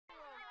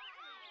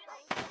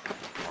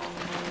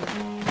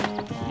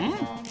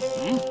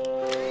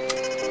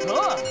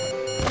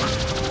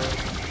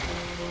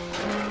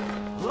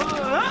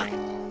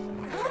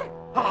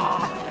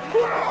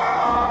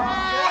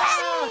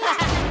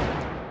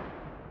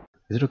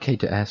Is it okay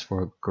to ask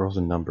for a girl's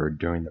number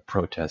during the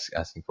protest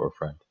asking for a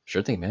friend?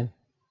 Sure thing, man.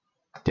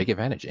 Take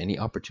advantage any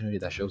opportunity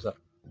that shows up.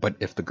 But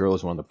if the girl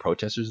is one of the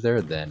protesters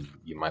there, then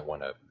you might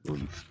want to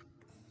leave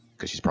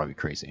because she's probably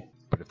crazy.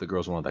 But if the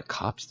girl's one of the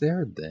cops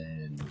there,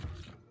 then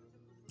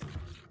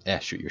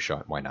shoot your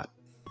shot. Why not?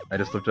 I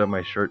just lifted up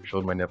my shirt,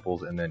 showed my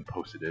nipples, and then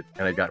posted it,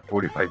 and I got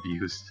 45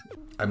 views.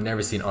 I've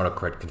never seen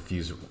autocorrect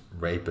confuse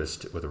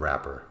rapist with a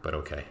rapper, but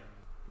okay.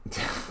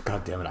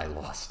 God damn it, I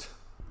lost.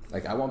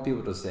 Like, I want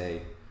people to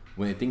say,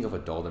 when they think of a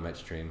Daldameht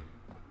stream,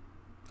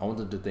 I want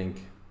them to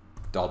think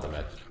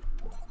Daldameht,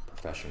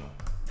 professional.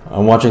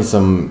 I'm watching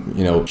some,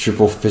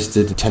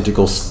 triple-fisted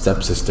tentacle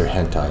stepsister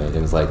hentai, and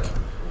it's like,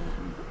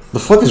 the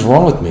fuck is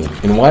wrong with me?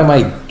 And why am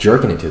I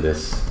jerking into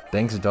this?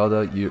 Thanks,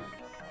 Dalda.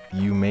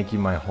 You making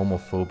my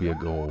homophobia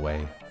go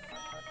away.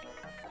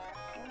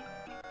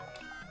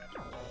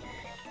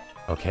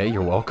 Okay,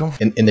 you're welcome.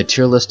 In the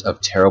tier list of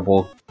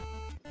terrible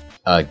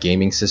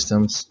gaming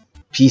systems,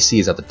 PC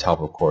is at the top,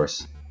 of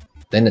course.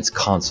 Then it's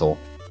console.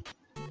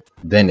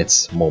 Then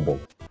it's mobile.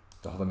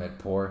 Daldameht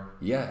poor?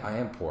 Yeah, I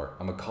am poor.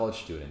 I'm a college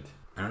student.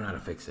 I don't know how to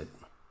fix it.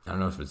 I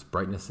don't know if it's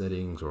brightness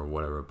settings or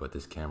whatever, but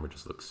this camera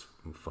just looks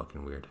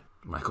fucking weird.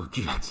 Michael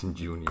Jackson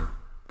Jr.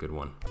 Good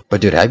one.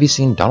 But dude, have you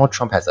seen Donald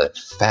Trump has a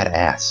fat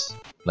ass?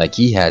 Like,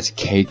 he has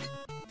cake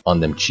on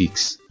them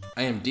cheeks.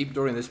 I am deep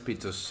throating this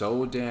pizza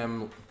so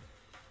damn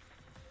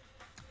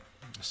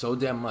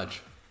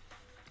much.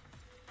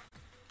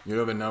 You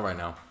don't even know right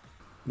now.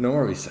 No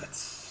more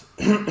resets.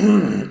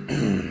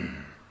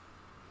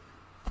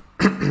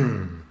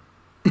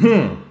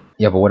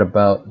 Yeah, but what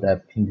about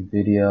that pink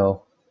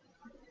video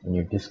in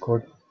your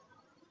Discord?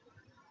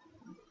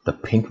 The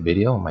pink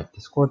video in my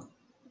Discord?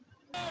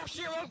 Oh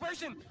shit, wrong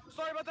person!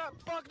 Sorry about that.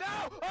 Fuck no!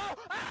 Oh,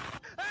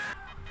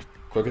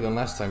 Quicker than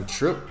last time.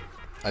 True.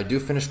 I do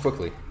finish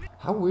quickly.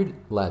 How weird,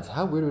 lads,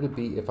 how weird would it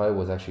be if I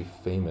was actually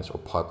famous or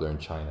popular in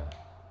China?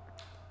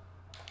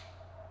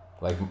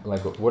 Like,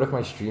 what if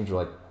my streams were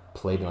like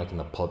played in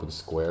the public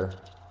square,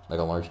 like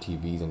on large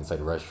TVs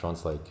inside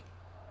restaurants? Like,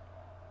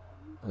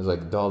 it was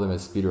like Daldameht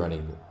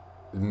speedrunning,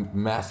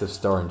 massive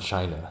star in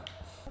China.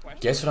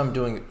 Guess what I'm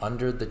doing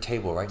under the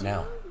table right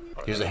now?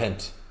 Here's a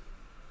hint.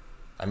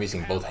 I'm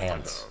using both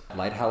hands.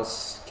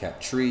 Lighthouse,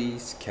 cat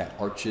trees, cat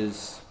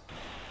arches.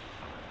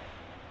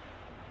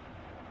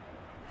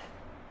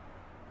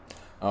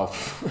 Oh,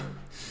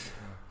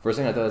 first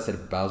thing I thought I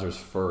said Bowser's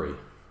furry.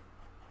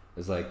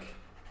 It's like,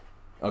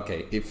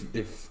 okay, if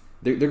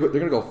they're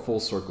gonna go full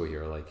circle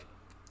here, like,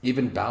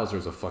 even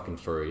Bowser's a fucking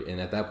furry, and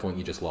at that point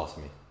you just lost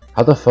me.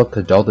 How the fuck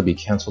could Dalda be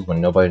cancelled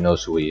when nobody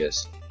knows who he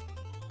is?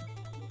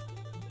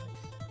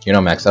 You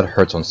know, Max, that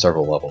hurts on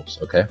several levels,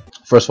 okay?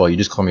 First of all, you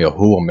just called me a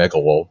who omega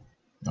lol,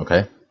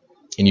 okay?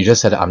 And you just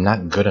said I'm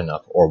not good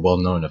enough or well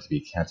known enough to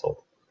be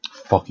cancelled.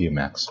 Fuck you,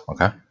 Max,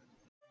 okay?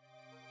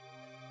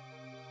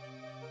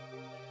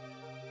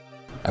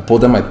 I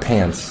pulled down my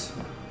pants.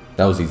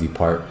 That was the easy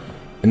part.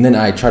 And then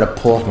I try to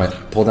pull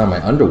down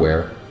my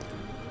underwear,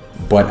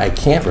 but I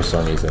can't for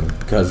some reason,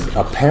 because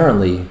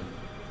apparently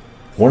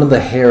one of the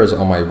hairs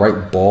on my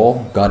right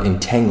ball got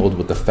entangled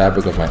with the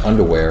fabric of my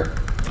underwear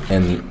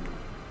and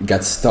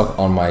got stuck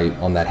on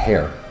that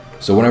hair.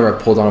 So whenever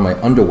I pulled down on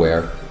my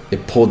underwear,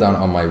 it pulled down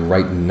on my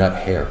right nut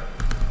hair.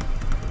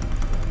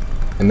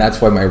 And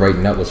that's why my right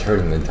nut was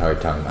hurting the entire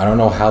time. I don't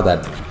know how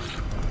that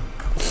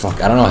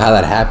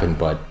happened,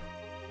 but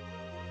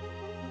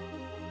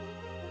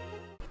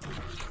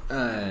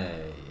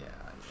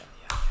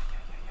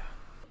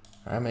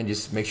Alright, man,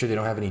 just make sure they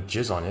don't have any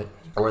jizz on it,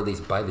 or at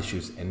least buy the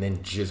shoes and then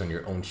jizz on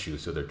your own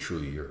shoes so they're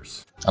truly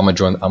yours. I'm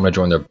gonna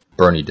join the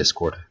Bernie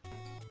Discord.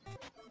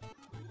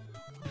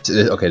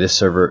 Okay, this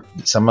server,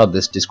 somehow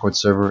this Discord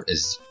server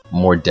is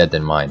more dead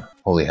than mine.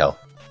 Holy hell.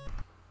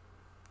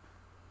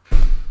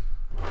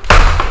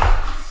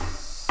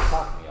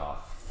 Fuck me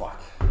off,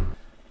 fuck.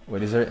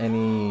 Wait, is there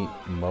any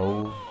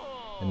Mo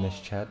in this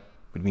chat?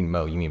 What do you mean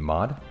Mo? You mean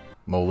mod?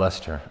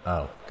 Molester.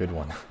 Oh, good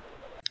one.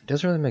 It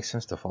doesn't really make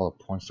sense to follow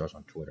porn stars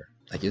on Twitter.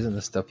 Like, isn't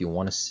this stuff you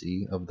want to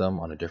see of them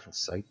on a different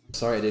site?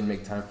 Sorry I didn't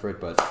make time for it,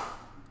 but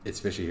it's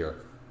fishy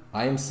here.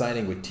 I am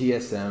signing with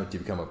TSM to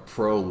become a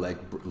pro leg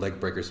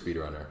breaker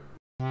speedrunner.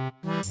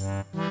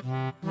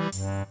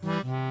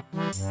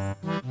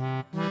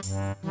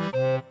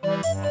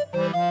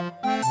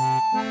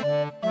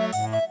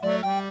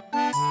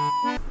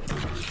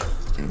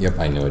 Yep,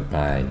 I knew it.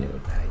 I knew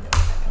it.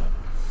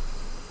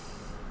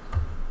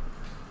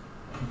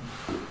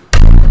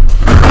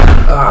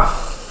 Ah,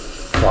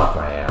 fuck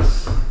my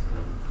ass.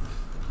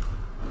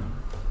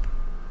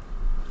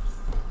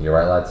 You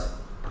alright, lads?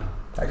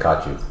 I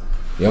caught you.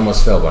 You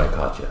almost fell, but I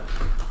caught you.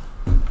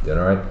 Doing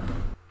alright?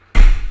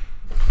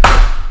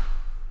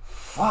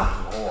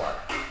 Fuck Lord.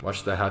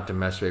 Watch the How to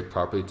Masturbate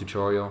Properly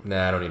tutorial.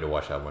 Nah, I don't need to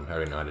watch that one. I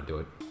already know how to do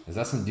it. Is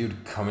that some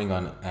dude coming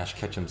on Ash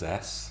Ketchum's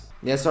ass?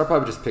 Yeah, so I'll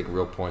probably just pick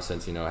real porn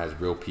since, it has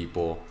real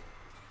people.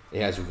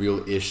 It has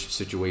real-ish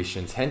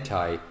situations.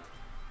 Hentai,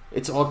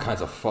 it's all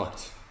kinds of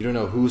fucked. You don't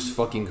know who's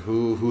fucking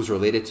who's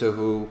related to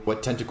who,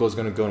 what tentacle is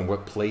gonna go in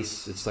what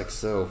place. It's like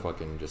so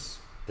fucking just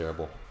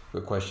terrible.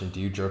 Quick question, do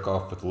you jerk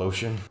off with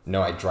lotion?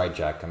 No, I dry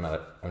jack. I'm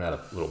not a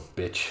little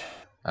bitch.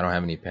 I don't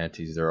have any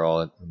panties. They're all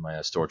in my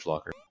storage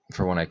locker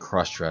for when I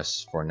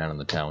cross-dress for a night on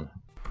the town.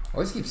 I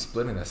always keep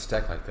splitting a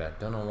stack like that.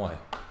 Don't know why.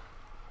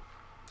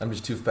 I'm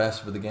just too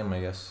fast for the game,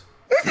 I guess.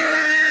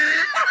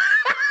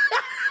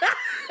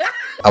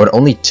 I would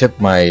only tip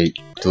my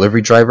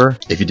delivery driver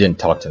if he didn't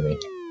talk to me.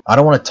 I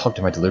don't want to talk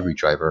to my delivery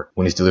driver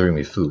when he's delivering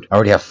me food. I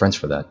already have friends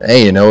for that.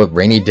 Hey, you know, a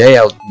rainy day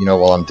out, you know,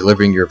 while I'm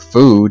delivering your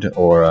food,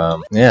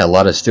 or, yeah, a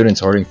lot of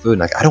students ordering food.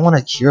 Like, I don't want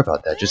to hear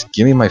about that. Just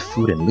give me my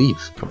food and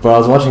leave. But I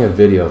was watching a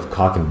video of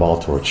cock and ball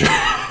torture.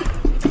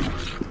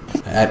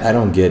 I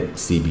don't get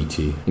CBT.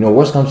 You know,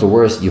 worst comes to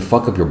worst, you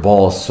fuck up your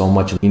balls so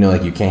much, you know,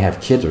 like you can't have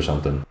kids or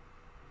something.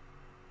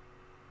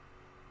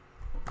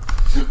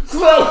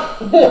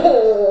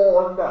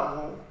 Oh,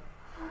 no.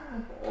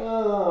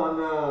 Oh,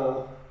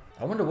 no.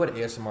 I wonder what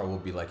ASMR will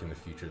be like in the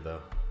future, though.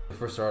 If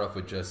we start off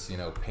with just, you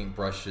know,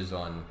 paintbrushes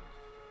on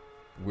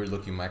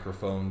weird-looking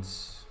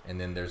microphones, and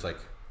then there's, like,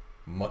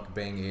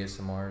 mukbang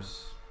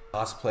ASMRs,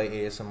 cosplay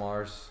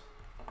ASMRs.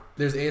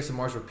 There's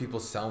ASMRs where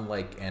people sound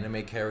like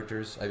anime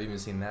characters. I've even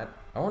seen that.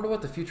 I wonder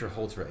what the future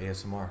holds for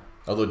ASMR.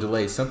 Although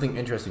delay, something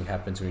interesting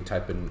happens when you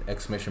type in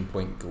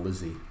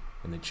 !glizzy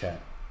in the chat.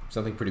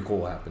 Something pretty cool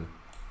will happen.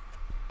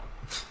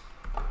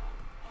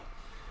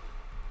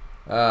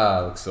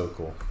 Ah, looks so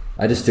cool.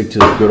 I just stick to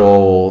the good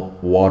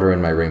old water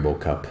in my rainbow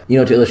cup. You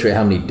know, to illustrate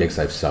how many dicks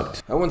I've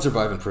sucked. I wouldn't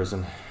survive in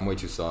prison. I'm way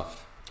too soft.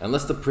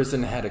 Unless the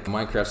prison had a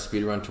Minecraft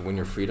speedrun to win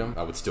your freedom,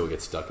 I would still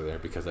get stuck there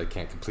because I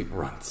can't complete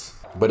runs.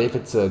 But if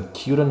it's a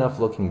cute enough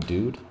looking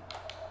dude,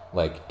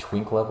 like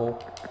twink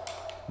level,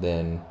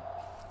 then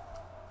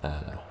I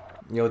don't know.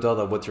 Yo,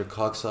 Dalda, what's your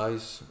cock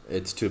size?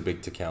 It's too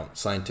big to count.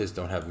 Scientists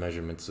don't have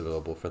measurements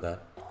available for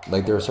that.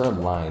 Like, there are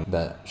certain lines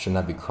that should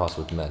not be crossed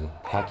with men.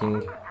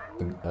 Hacking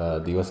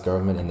the US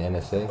government and the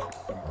NSA?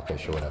 Okay,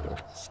 sure, whatever.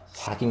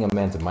 Hacking a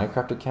man's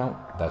Minecraft account?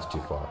 That's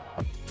too far.